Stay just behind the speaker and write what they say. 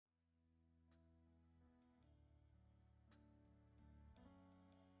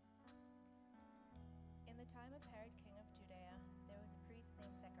of Herod, king of Judea, there was a priest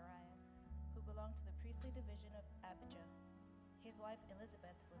named Zechariah, who belonged to the priestly division of Abijah. His wife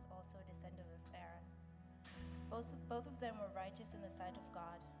Elizabeth was also a descendant of Aaron. Both of them were righteous in the sight of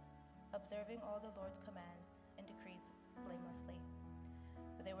God, observing all the Lord's commands and decrees blamelessly.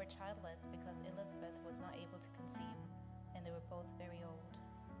 But they were childless because Elizabeth was not able to conceive, and they were both very old.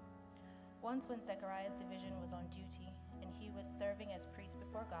 Once when Zechariah's division was on duty and he was serving as priest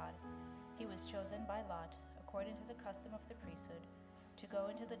before God, he was chosen by lot, according to the custom of the priesthood, to go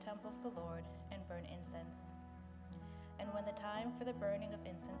into the temple of the Lord and burn incense. And when the time for the burning of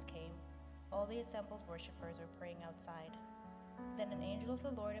incense came, all the assembled worshippers were praying outside. Then an angel of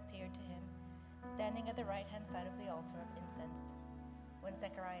the Lord appeared to him, standing at the right-hand side of the altar of incense. When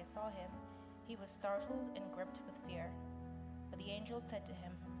Zechariah saw him, he was startled and gripped with fear. But the angel said to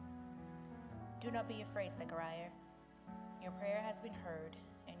him, "Do not be afraid, Zechariah. Your prayer has been heard,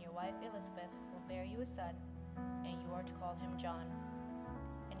 and your wife Elizabeth will bear you a son, and you are to call him John.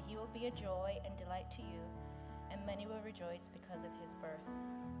 And he will be a joy and delight to you, and many will rejoice because of his birth.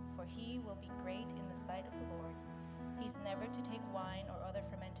 For he will be great in the sight of the Lord. He's never to take wine or other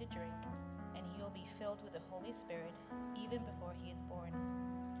fermented drink, and he will be filled with the Holy Spirit even before he is born.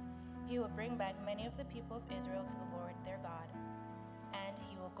 He will bring back many of the people of Israel to the Lord their God, and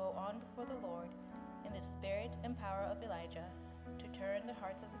he will go on before the Lord in the spirit and power of Elijah, to turn the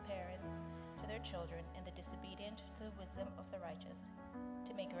hearts of the parents to their children and the disobedient to the wisdom of the righteous,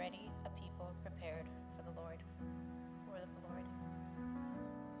 to make ready a people prepared for the Lord." Word of the Lord.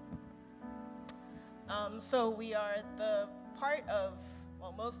 So we are the part of,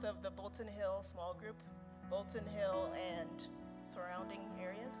 most of the Bolton Hill small group, Bolton Hill and surrounding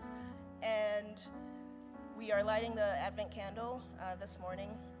areas. And we are lighting the Advent candle this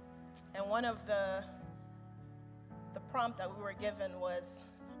morning. And one of the prompt that we were given was,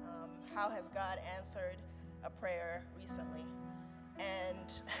 how has God answered a prayer recently?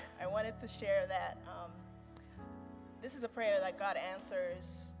 And I wanted to share that this is a prayer that God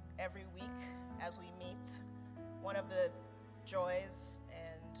answers every week as we meet. One of the joys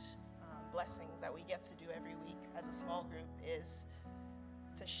and blessings that we get to do every week as a small group is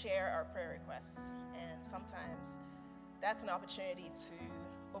to share our prayer requests. And sometimes that's an opportunity to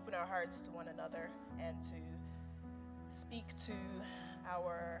open our hearts to one another and to speak to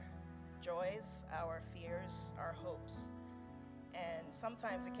our joys, our fears, our hopes. And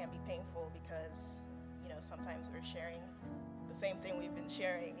sometimes it can be painful because, sometimes we're sharing the same thing we've been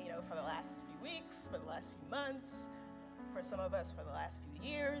sharing, for the last few weeks, for the last few months, for some of us for the last few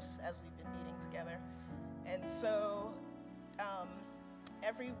years as we've been meeting together. And so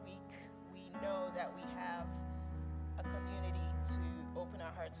every week we know that we have a community to open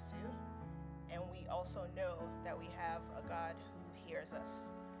our hearts to, and we also know that we have a God who hears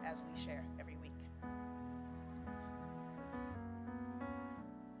us as we share every week.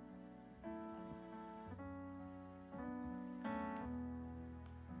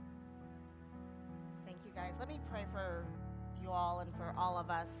 Thank you, guys. Let me pray for you all and for all of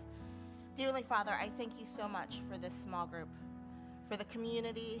us. Dearly Father, I thank you so much for this small group, for the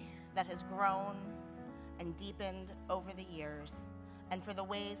community that has grown and deepened over the years, and for the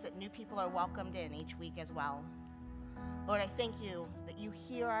ways that new people are welcomed in each week as well. Lord, I thank you that you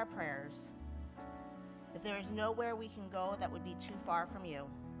hear our prayers, that there is nowhere we can go that would be too far from you.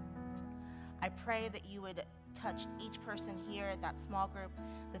 I pray that you would touch each person here at that small group,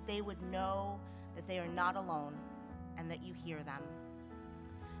 that they would know that they are not alone and that you hear them.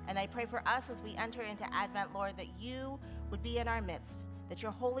 And I pray for us as we enter into Advent, Lord, that you would be in our midst, that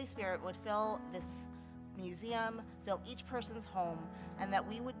your Holy Spirit would fill this museum, fill each person's home, and that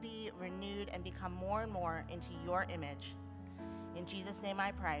we would be renewed and become more and more into your image. In Jesus' name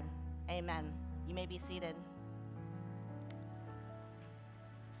I pray, amen. You may be seated.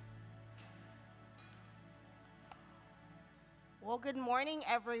 Well, good morning,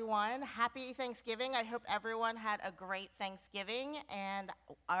 everyone. Happy Thanksgiving. I hope everyone had a great Thanksgiving and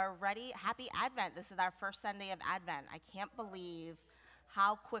are ready. Happy Advent. This is our first Sunday of Advent. I can't believe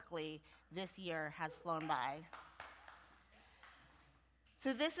how quickly this year has flown by.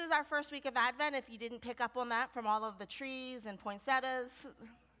 So this is our first week of Advent. If you didn't pick up on that from all of the trees and poinsettias,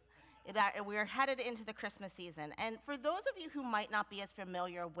 we're headed into the Christmas season. And for those of you who might not be as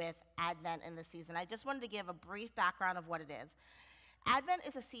familiar with Advent in this season, I just wanted to give a brief background of what it is. Advent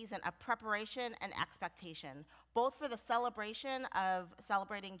is a season of preparation and expectation, both for the celebration of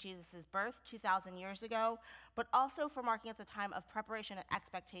celebrating Jesus' birth 2,000 years ago, but also for marking at the time of preparation and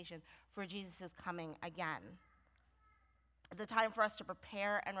expectation for Jesus' coming again. It's a time for us to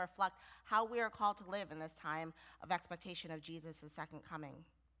prepare and reflect how we are called to live in this time of expectation of Jesus' second coming.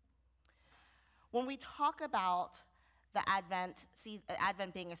 When we talk about the Advent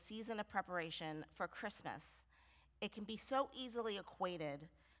being a season of preparation for Christmas, it can be so easily equated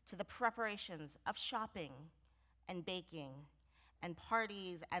to the preparations of shopping and baking and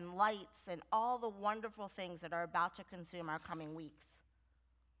parties and lights and all the wonderful things that are about to consume our coming weeks.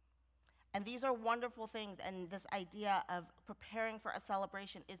 And these are wonderful things, and this idea of preparing for a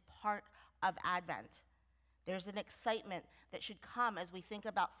celebration is part of Advent. There's an excitement that should come as we think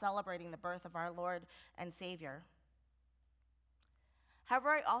about celebrating the birth of our Lord and Savior. However,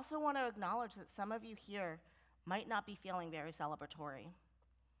 I also want to acknowledge that some of you here might not be feeling very celebratory.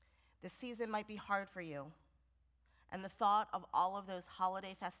 This season might be hard for you, and the thought of all of those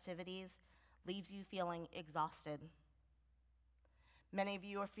holiday festivities leaves you feeling exhausted. Many of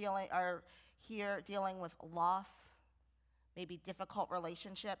you are here dealing with loss, maybe difficult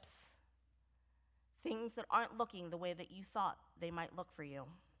relationships, things that aren't looking the way that you thought they might look for you.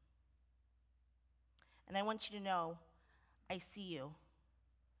 And I want you to know, I see you,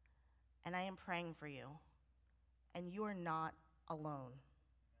 and I am praying for you, and you are not alone.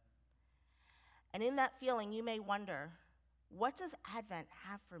 And in that feeling, you may wonder, what does Advent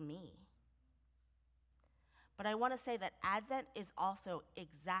have for me? But I want to say that Advent is also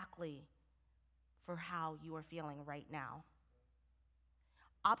exactly for how you are feeling right now.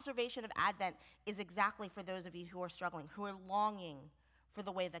 Observation of Advent is exactly for those of you who are struggling, who are longing for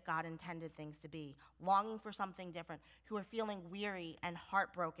the way that God intended things to be, longing for something different, who are feeling weary and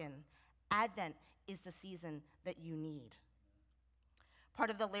heartbroken. Advent is the season that you need.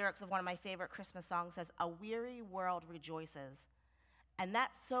 Part of the lyrics of one of my favorite Christmas songs says, "A weary world rejoices." And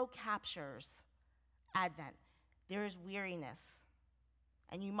that so captures Advent. There is weariness.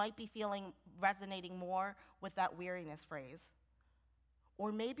 And you might be resonating more with that weariness phrase.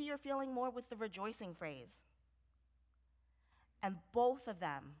 Or maybe you're feeling more with the rejoicing phrase. And both of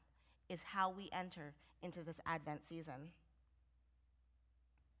them is how we enter into this Advent season.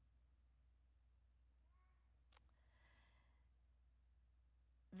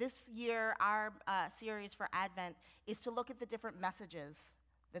 This year, our series for Advent is to look at the different messages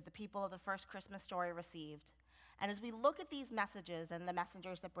that the people of the first Christmas story received. And as we look at these messages and the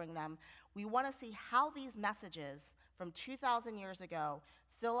messengers that bring them, we want to see how these messages from 2,000 years ago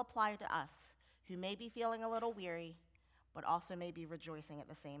still apply to us, who may be feeling a little weary, but also may be rejoicing at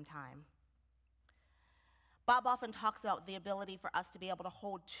the same time. Bob often talks about the ability for us to be able to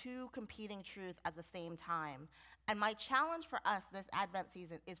hold two competing truths at the same time. And my challenge for us this Advent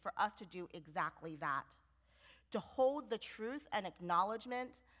season is for us to do exactly that. To hold the truth and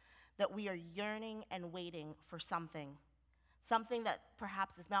acknowledgement that we are yearning and waiting for something that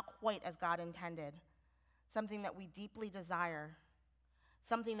perhaps is not quite as God intended, something that we deeply desire,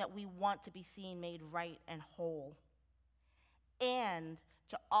 something that we want to be seen made right and whole. And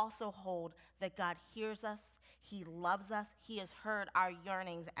to also hold that God hears us, He loves us, He has heard our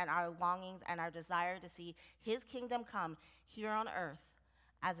yearnings and our longings and our desire to see His kingdom come here on earth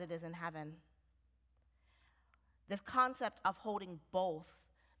as it is in heaven. This concept of holding both,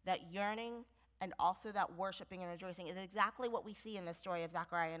 that yearning and also that worshiping and rejoicing, is exactly what we see in the story of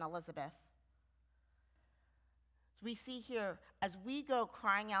Zechariah and Elizabeth. So we see here, as we go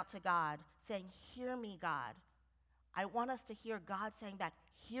crying out to God, saying, "Hear me, God," I want us to hear God saying back,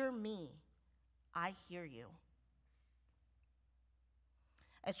 "Hear me, I hear you."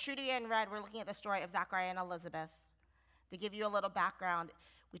 As Trudy Ann read, we're looking at the story of Zechariah and Elizabeth. To give you a little background,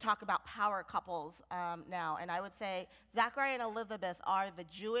 we talk about power couples now, and I would say Zechariah and Elizabeth are the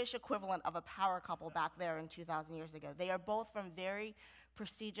Jewish equivalent of a power couple back there in 2,000 years ago. They are both from very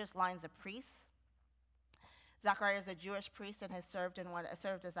prestigious lines of priests. Zechariah is a Jewish priest and has served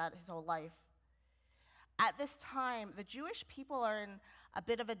as that his whole life. At this time, the Jewish people are in a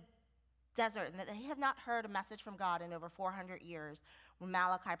bit of a desert, and that they have not heard a message from God in over 400 years, when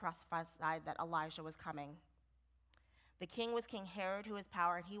Malachi prophesied that Elijah was coming. The king was King Herod, who was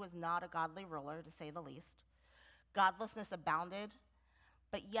power, and he was not a godly ruler, to say the least. Godlessness abounded,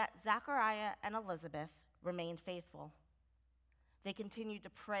 but yet Zechariah and Elizabeth remained faithful. They continued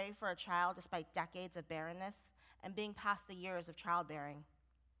to pray for a child despite decades of barrenness and being past the years of childbearing.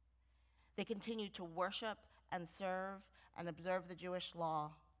 They continued to worship and serve and observe the Jewish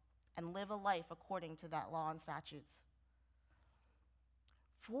law and live a life according to that law and statutes.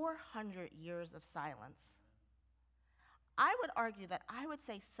 400 years of silence. I would argue that I would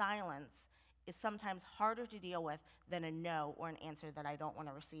say silence is sometimes harder to deal with than a no or an answer that I don't want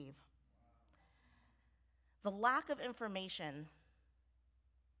to receive. The lack of information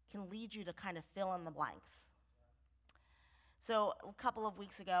can lead you to kind of fill in the blanks. So a couple of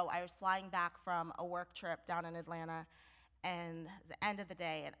weeks ago, I was flying back from a work trip down in Atlanta, and it was the end of the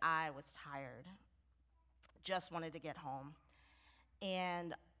day, and I was tired. just wanted to get home.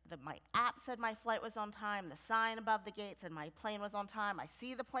 And my app said my flight was on time. The sign above the gate said my plane was on time. I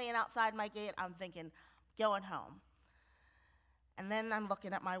see the plane outside my gate. I'm thinking, going home. And then I'm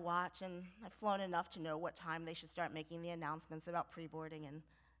looking at my watch, and I've flown enough to know what time they should start making the announcements about pre-boarding, and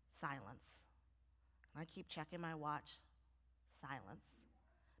silence. And I keep checking my watch, silence.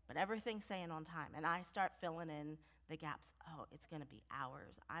 But everything's saying on time, and I start filling in the gaps. Oh, it's gonna be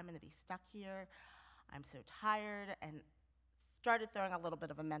hours. I'm gonna be stuck here. I'm so tired, and started throwing a little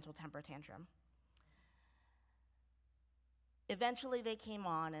bit of a mental temper tantrum. Eventually they came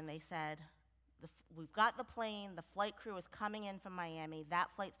on and they said, we've got the plane, the flight crew is coming in from Miami, that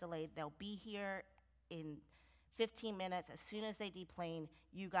flight's delayed, they'll be here in 15 minutes. As soon as they deplane,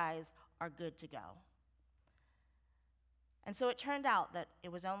 you guys are good to go. And so it turned out that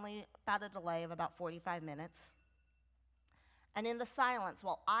it was only about a delay of about 45 minutes. And in the silence,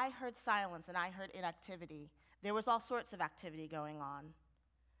 while I heard silence and I heard inactivity, there was all sorts of activity going on.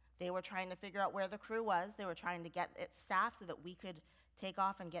 They were trying to figure out where the crew was. They were trying to get it staffed so that we could take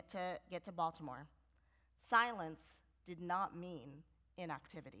off and get to Baltimore. Silence did not mean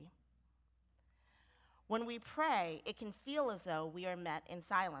inactivity. When we pray, it can feel as though we are met in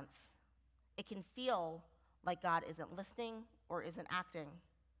silence. It can feel like God isn't listening or isn't acting.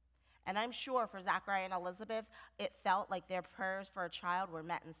 And I'm sure for Zachariah and Elizabeth, it felt like their prayers for a child were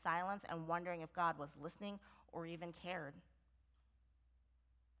met in silence and wondering if God was listening or even cared.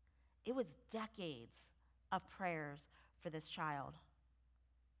 It was decades of prayers for this child.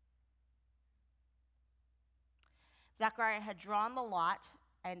 Zechariah had drawn the lot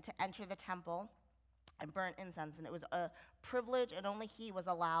and to enter the temple and burn incense, and it was a privilege, and only he was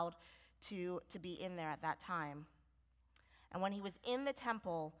allowed to be in there at that time. And when he was in the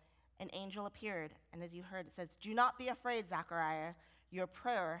temple, an angel appeared, and as you heard, it says, "Do not be afraid, Zechariah, your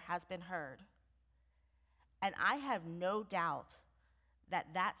prayer has been heard." And I have no doubt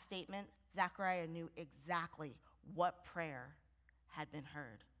that statement, Zechariah knew exactly what prayer had been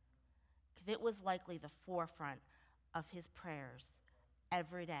heard, because it was likely the forefront of his prayers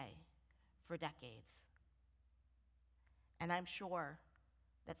every day for decades. And I'm sure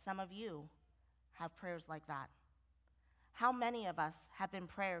that some of you have prayers like that. How many of us have been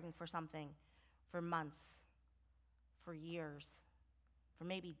praying for something for months, for years, for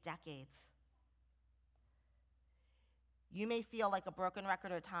maybe decades? You may feel like a broken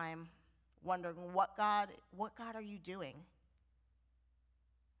record at time, wondering, what God are you doing?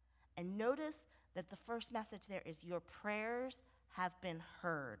 And notice that the first message there is your prayers have been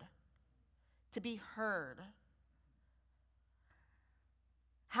heard. To be heard.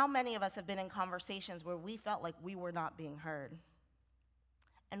 How many of us have been in conversations where we felt like we were not being heard?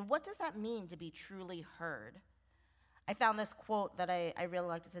 And what does that mean to be truly heard? I found this quote that I really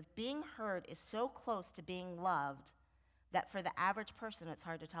liked. It says, "Being heard is so close to being loved that for the average person, it's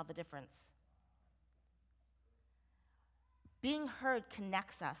hard to tell the difference." Being heard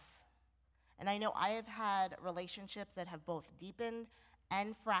connects us. And I know I have had relationships that have both deepened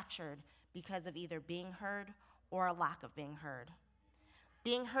and fractured because of either being heard or a lack of being heard.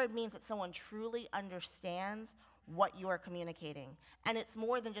 Being heard means that someone truly understands what you are communicating. And it's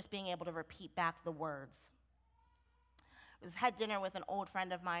more than just being able to repeat back the words. I had dinner with an old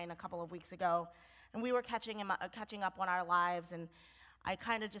friend of mine a couple of weeks ago, and we were catching up on our lives, and I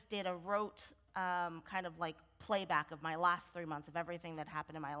kind of just did a rote kind of like playback of my last 3 months, of everything that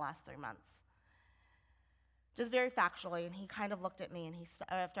happened in my last 3 months. Just very factually, and he kind of looked at me, and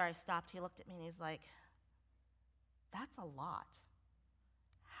after I stopped, he looked at me and he's like, "That's a lot.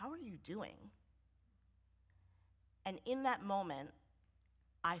 How are you doing?" And in that moment,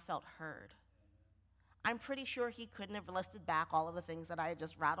 I felt heard. I'm pretty sure he couldn't have listed back all of the things that I had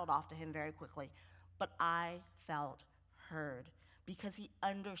just rattled off to him very quickly, but I felt heard because he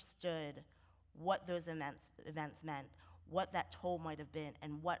understood what those events meant, what that toll might have been,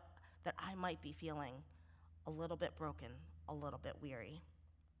 and that I might be feeling a little bit broken, a little bit weary.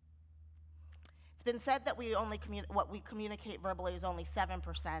 It's been said that what we communicate verbally is only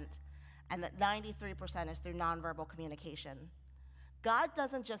 7%, and that 93% is through nonverbal communication. God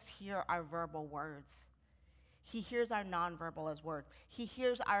doesn't just hear our verbal words. He hears our nonverbal as words. He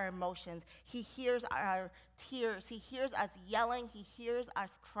hears our emotions. He hears our tears. He hears us yelling. He hears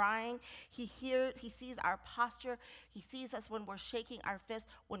us crying. He sees our posture. He sees us when we're shaking our fists,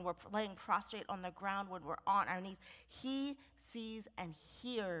 when we're laying prostrate on the ground, when we're on our knees. He sees and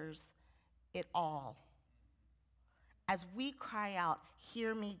hears it all. As we cry out,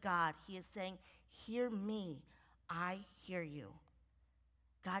 "Hear me, God," he is saying, "Hear me, I hear you."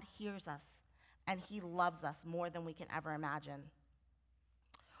 God hears us, and he loves us more than we can ever imagine.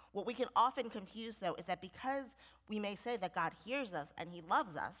 What we can often confuse, though, is that because we may say that God hears us and he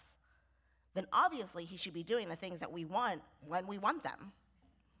loves us, then obviously he should be doing the things that we want when we want them.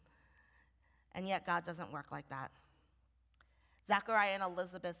 And yet God doesn't work like that. Zachariah and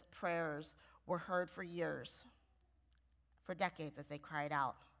Elizabeth's prayers were heard for years, for decades, as they cried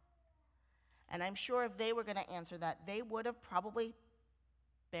out. And I'm sure if they were going to answer that, they would have probably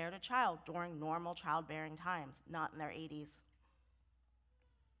bared a child during normal childbearing times, not in their 80s.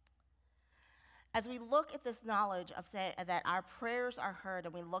 As we look at this knowledge of that our prayers are heard,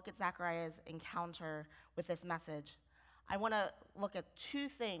 and we look at Zachariah's encounter with this message, I want to look at two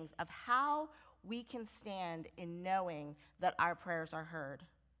things of how we can stand in knowing that our prayers are heard.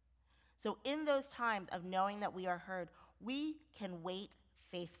 So in those times of knowing that we are heard, we can wait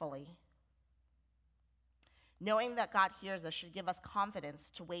faithfully. Knowing that God hears us should give us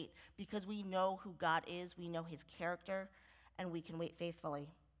confidence to wait because we know who God is, we know his character, and we can wait faithfully.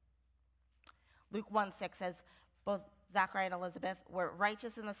 Luke 1:6 says, both Zachariah and Elizabeth were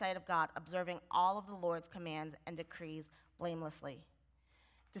righteous in the sight of God, observing all of the Lord's commands and decrees blamelessly.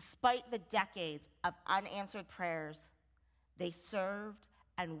 Despite the decades of unanswered prayers, they served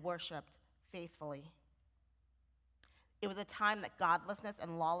and worshiped faithfully. It was a time that godlessness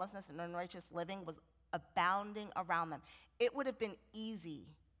and lawlessness and unrighteous living was abounding around them. It would have been easy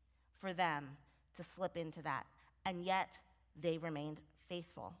for them to slip into that, and yet they remained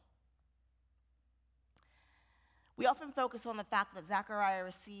faithful. We often focus on the fact that Zechariah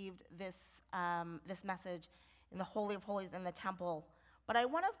received this message in the Holy of Holies in the temple, but I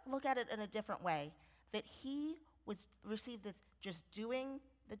want to look at it in a different way, that he received this just doing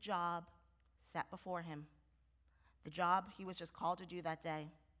the job set before him, the job he was just called to do that day.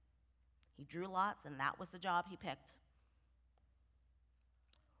 He drew lots, and that was the job he picked.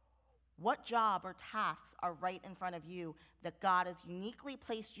 What job or tasks are right in front of you that God has uniquely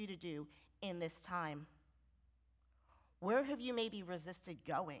placed you to do in this time? Where have you maybe resisted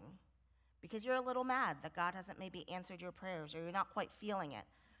going because you're a little mad that God hasn't maybe answered your prayers, or you're not quite feeling it,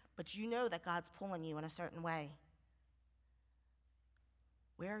 but you know that God's pulling you in a certain way?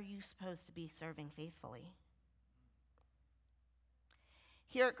 Where are you supposed to be serving faithfully?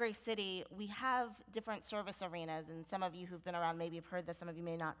 Here at Grace City, we have different service arenas, and some of you who've been around maybe have heard this, some of you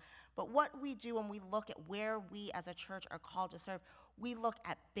may not. But what we do when we look at where we as a church are called to serve, we look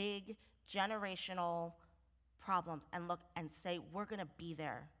at big generational problems and look and say, we're going to be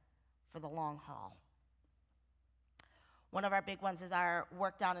there for the long haul. One of our big ones is our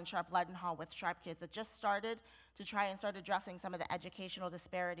work down in Sharp Leadenhall with Sharp Kids that just started to try and start addressing some of the educational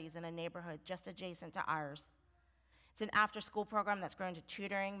disparities in a neighborhood just adjacent to ours. It's an after-school program that's grown to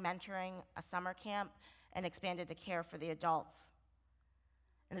tutoring, mentoring, a summer camp, and expanded to care for the adults.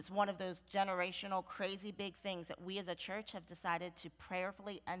 And it's one of those generational, crazy big things that we as a church have decided to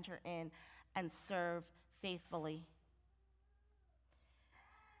prayerfully enter in and serve faithfully.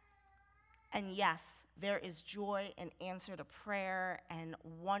 And yes, there is joy and answer to prayer and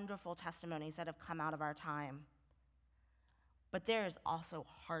wonderful testimonies that have come out of our time. But there is also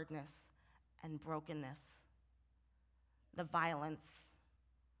hardness and brokenness, the violence,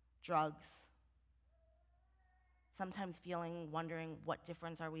 drugs, sometimes wondering what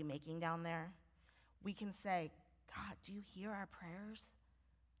difference are we making down there. We can say, God, do you hear our prayers?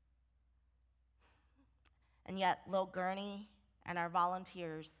 And yet, Lil Gurney and our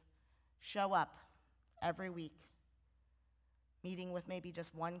volunteers show up every week, meeting with maybe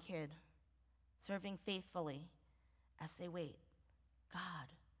just one kid, serving faithfully as they wait. God,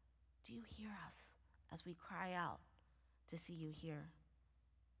 do you hear us as we cry out to see you here?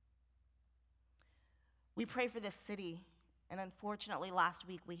 We pray for this city, and unfortunately last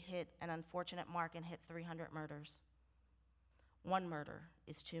week we hit an unfortunate mark and hit 300 murders. One murder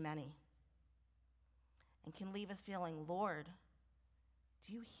is too many, and can leave us feeling, Lord,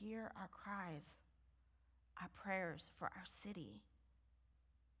 do you hear our cries, our prayers for our city?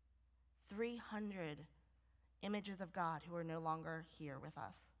 300 images of God who are no longer here with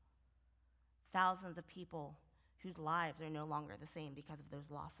us. Thousands of people whose lives are no longer the same because of those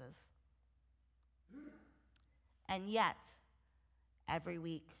losses. And yet, every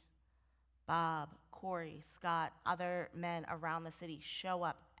week, Bob, Corey, Scott, other men around the city show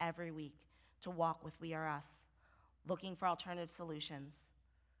up every week to walk with We Are Us, looking for alternative solutions,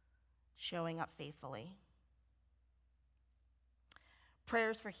 showing up faithfully.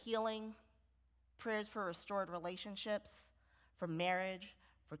 Prayers for healing, prayers for restored relationships, for marriage,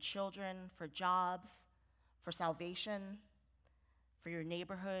 for children, for jobs, for salvation, for your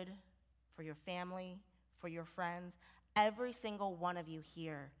neighborhood, for your family, for your friends. Every single one of you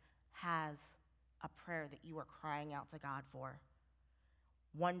here has a prayer that you are crying out to God for.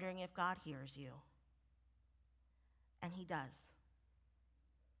 wondering if God hears you. And he does.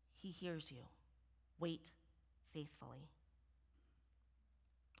 He hears you. Wait faithfully.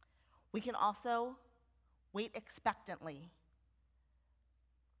 We can also wait expectantly,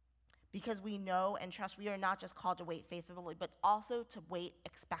 because we know and trust we are not just called to wait faithfully, but also to wait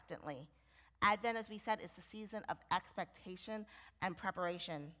expectantly. Advent, as we said, is the season of expectation and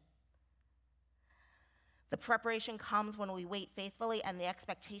preparation. The preparation comes when we wait faithfully, and the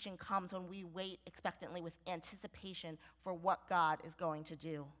expectation comes when we wait expectantly with anticipation for what God is going to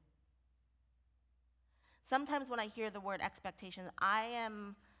do. Sometimes when I hear the word expectation, I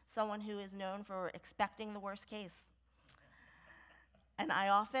am someone who is known for expecting the worst case. And I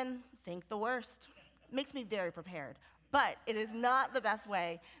often think the worst. It makes me very prepared. But it is not the best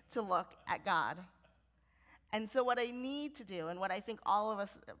way to look at God. And so what I need to do, and what I think all of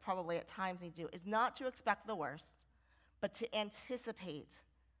us probably at times need to do, is not to expect the worst, but to anticipate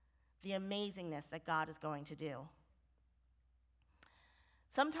the amazingness that God is going to do.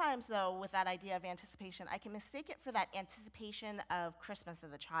 Sometimes, though, with that idea of anticipation, I can mistake it for that anticipation of Christmas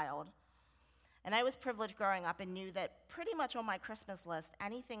as a child. And I was privileged growing up and knew that pretty much on my Christmas list,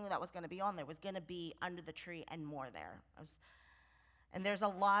 anything that was going to be on there was going to be under the tree and more there. And there's a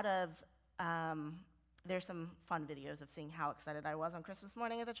lot of, there's some fun videos of seeing how excited I was on Christmas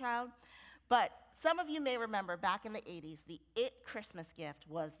morning as a child. But some of you may remember back in the 80s, the it Christmas gift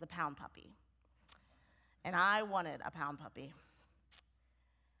was the Pound Puppy. And I wanted a Pound Puppy.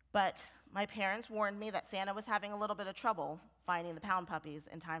 But my parents warned me that Santa was having a little bit of trouble finding the Pound Puppies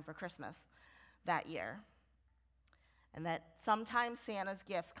in time for Christmas that year. And that sometimes Santa's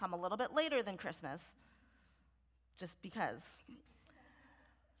gifts come a little bit later than Christmas, just because.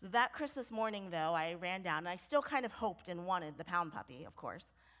 So that Christmas morning, though, I ran down, and I still kind of hoped and wanted the Pound Puppy, of course.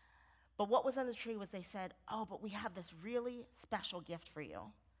 But what was on the tree was they said, "Oh, but we have this really special gift for you."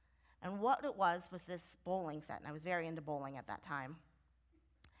 And what it was this bowling set, and I was very into bowling at that time.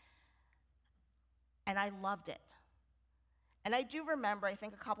 And I loved it. And I do remember, I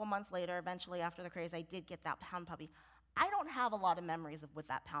think a couple months later, eventually after the craze, I did get that Pound Puppy. I don't have a lot of memories with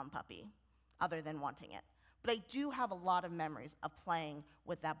that Pound Puppy, other than wanting it. But I do have a lot of memories of playing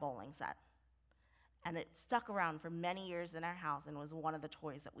with that bowling set. And it stuck around for many years in our house and was one of the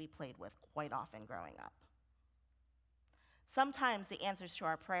toys that we played with quite often growing up. Sometimes the answers to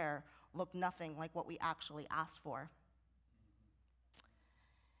our prayer look nothing like what we actually asked for.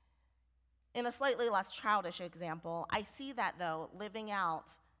 In a slightly less childish example, I see that, though, living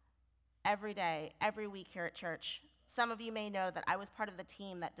out every day, every week here at church. Some of you may know that I was part of the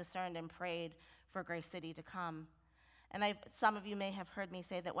team that discerned and prayed for Grace City to come. And some of you may have heard me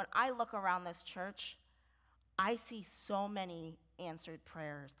say that when I look around this church, I see so many answered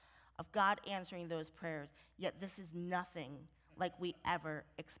prayers, of God answering those prayers, yet this is nothing like we ever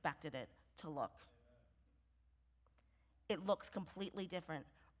expected it to look. It looks completely different,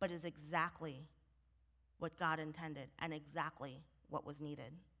 but is exactly what God intended and exactly what was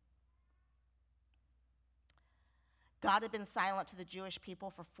needed. God had been silent to the Jewish people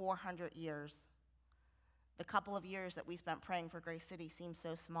for 400 years. The couple of years that we spent praying for Grace City seemed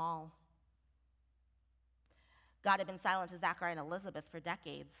so small. God had been silent to Zachariah and Elizabeth for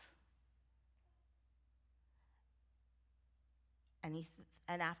decades.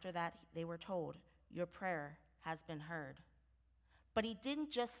 And after that, they were told, "Your prayer has been heard." But he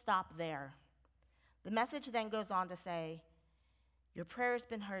didn't just stop there. The message then goes on to say, "Your prayer has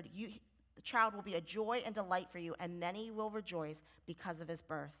been heard. The child will be a joy and delight for you, and many will rejoice because of his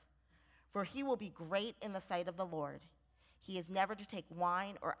birth. For he will be great in the sight of the Lord. He is never to take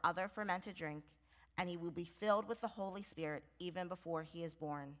wine or other fermented drink, and he will be filled with the Holy Spirit even before he is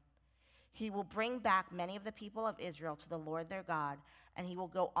born. He will bring back many of the people of Israel to the Lord their God, and he will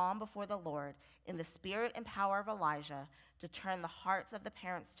go on before the Lord in the spirit and power of Elijah to turn the hearts of the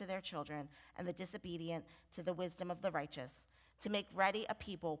parents to their children and the disobedient to the wisdom of the righteous, to make ready a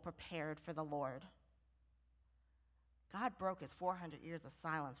people prepared for the Lord." God broke his 400 years of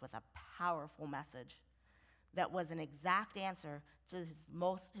silence with a powerful message that was an exact answer to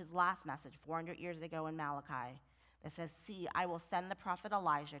his last message 400 years ago in Malachi that says, "See, I will send the prophet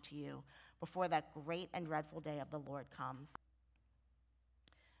Elijah to you before that great and dreadful day of the Lord comes."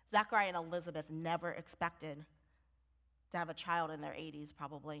 Zachariah and Elizabeth never expected to have a child in their 80s,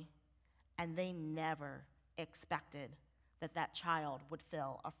 probably, and they never expected that that child would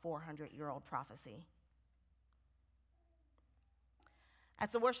fill a 400-year-old prophecy.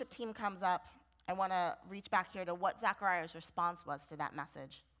 As the worship team comes up, I want to reach back here to what Zachariah's response was to that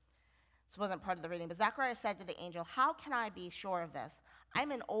message. This wasn't part of the reading, but Zachariah said to the angel, "How can I be sure of this?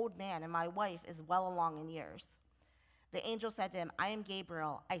 I'm an old man, and my wife is well along in years." The angel said to him, I am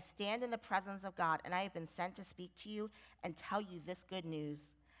Gabriel. I stand in the presence of God, and I have been sent to speak to you and tell you this good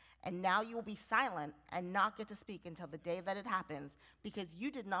news. And now you will be silent and not get to speak until the day that it happens, because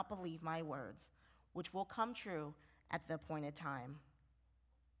you did not believe my words, which will come true at the appointed time.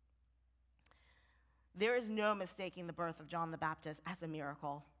 There is no mistaking the birth of John the Baptist as a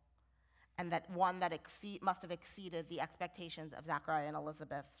miracle, and that one that must have exceeded the expectations of Zechariah and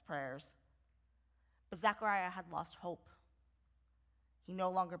Elizabeth's prayers. But Zechariah had lost hope. He no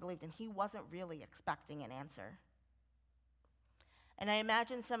longer believed, and he wasn't really expecting an answer. And I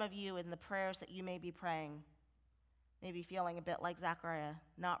imagine some of you in the prayers that you may be praying, maybe feeling a bit like Zechariah,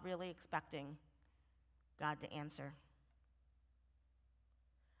 not really expecting God to answer.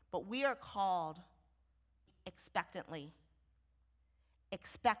 But we are called expectantly,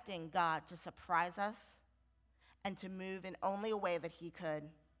 expecting God to surprise us and to move in only a way that he could.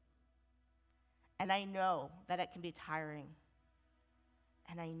 And I know that it can be tiring.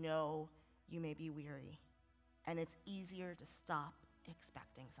 And I know you may be weary. And it's easier to stop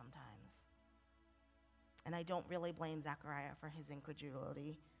expecting sometimes. And I don't really blame Zechariah for his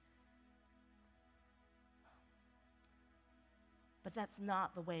incredulity. But that's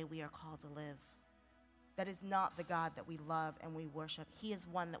not the way we are called to live. That is not the God that we love and we worship. He is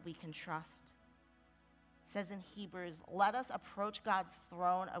one that we can trust. It says in Hebrews, let us approach God's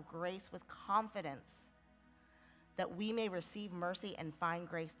throne of grace with confidence, that we may receive mercy and find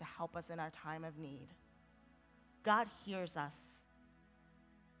grace to help us in our time of need. God hears us.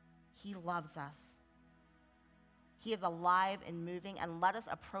 He loves us. He is alive and moving, and let us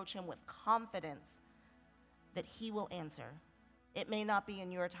approach him with confidence that he will answer. It may not be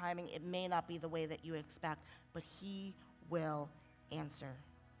in your timing, it may not be the way that you expect, but he will answer.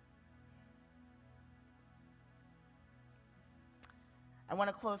 I want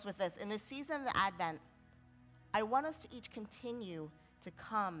to close with this. In this season of Advent, I want us to each continue to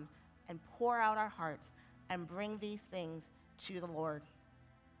come and pour out our hearts and bring these things to the Lord.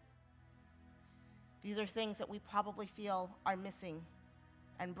 These are things that we probably feel are missing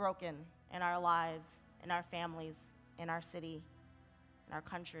and broken in our lives, in our families, in our city, in our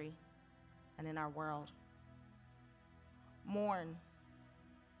country, and in our world. Mourn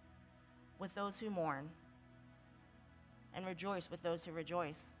with those who mourn, and rejoice with those who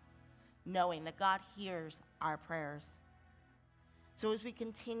rejoice, knowing that God hears our prayers. So as we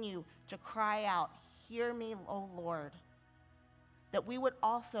continue to cry out, hear me, O Lord, that we would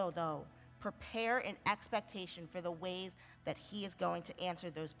also, though, prepare in expectation for the ways that he is going to answer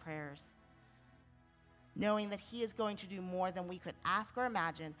those prayers, knowing that he is going to do more than we could ask or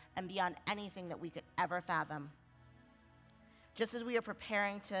imagine and beyond anything that we could ever fathom. Just as we are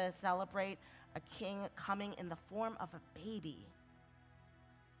preparing to celebrate a king coming in the form of a baby,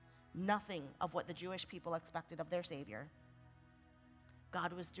 nothing of what the Jewish people expected of their Savior,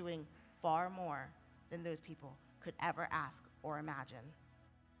 God was doing far more than those people could ever ask or imagine.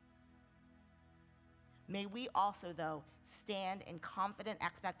 May we also, though, stand in confident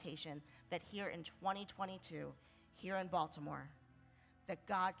expectation that here in 2022, here in Baltimore, that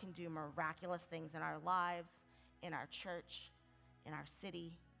God can do miraculous things in our lives, in our church, in our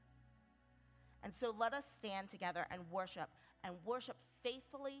city. And so let us stand together and worship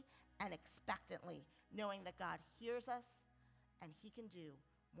faithfully and expectantly, knowing that God hears us and he can do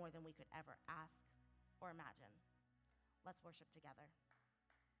more than we could ever ask or imagine. Let's worship together.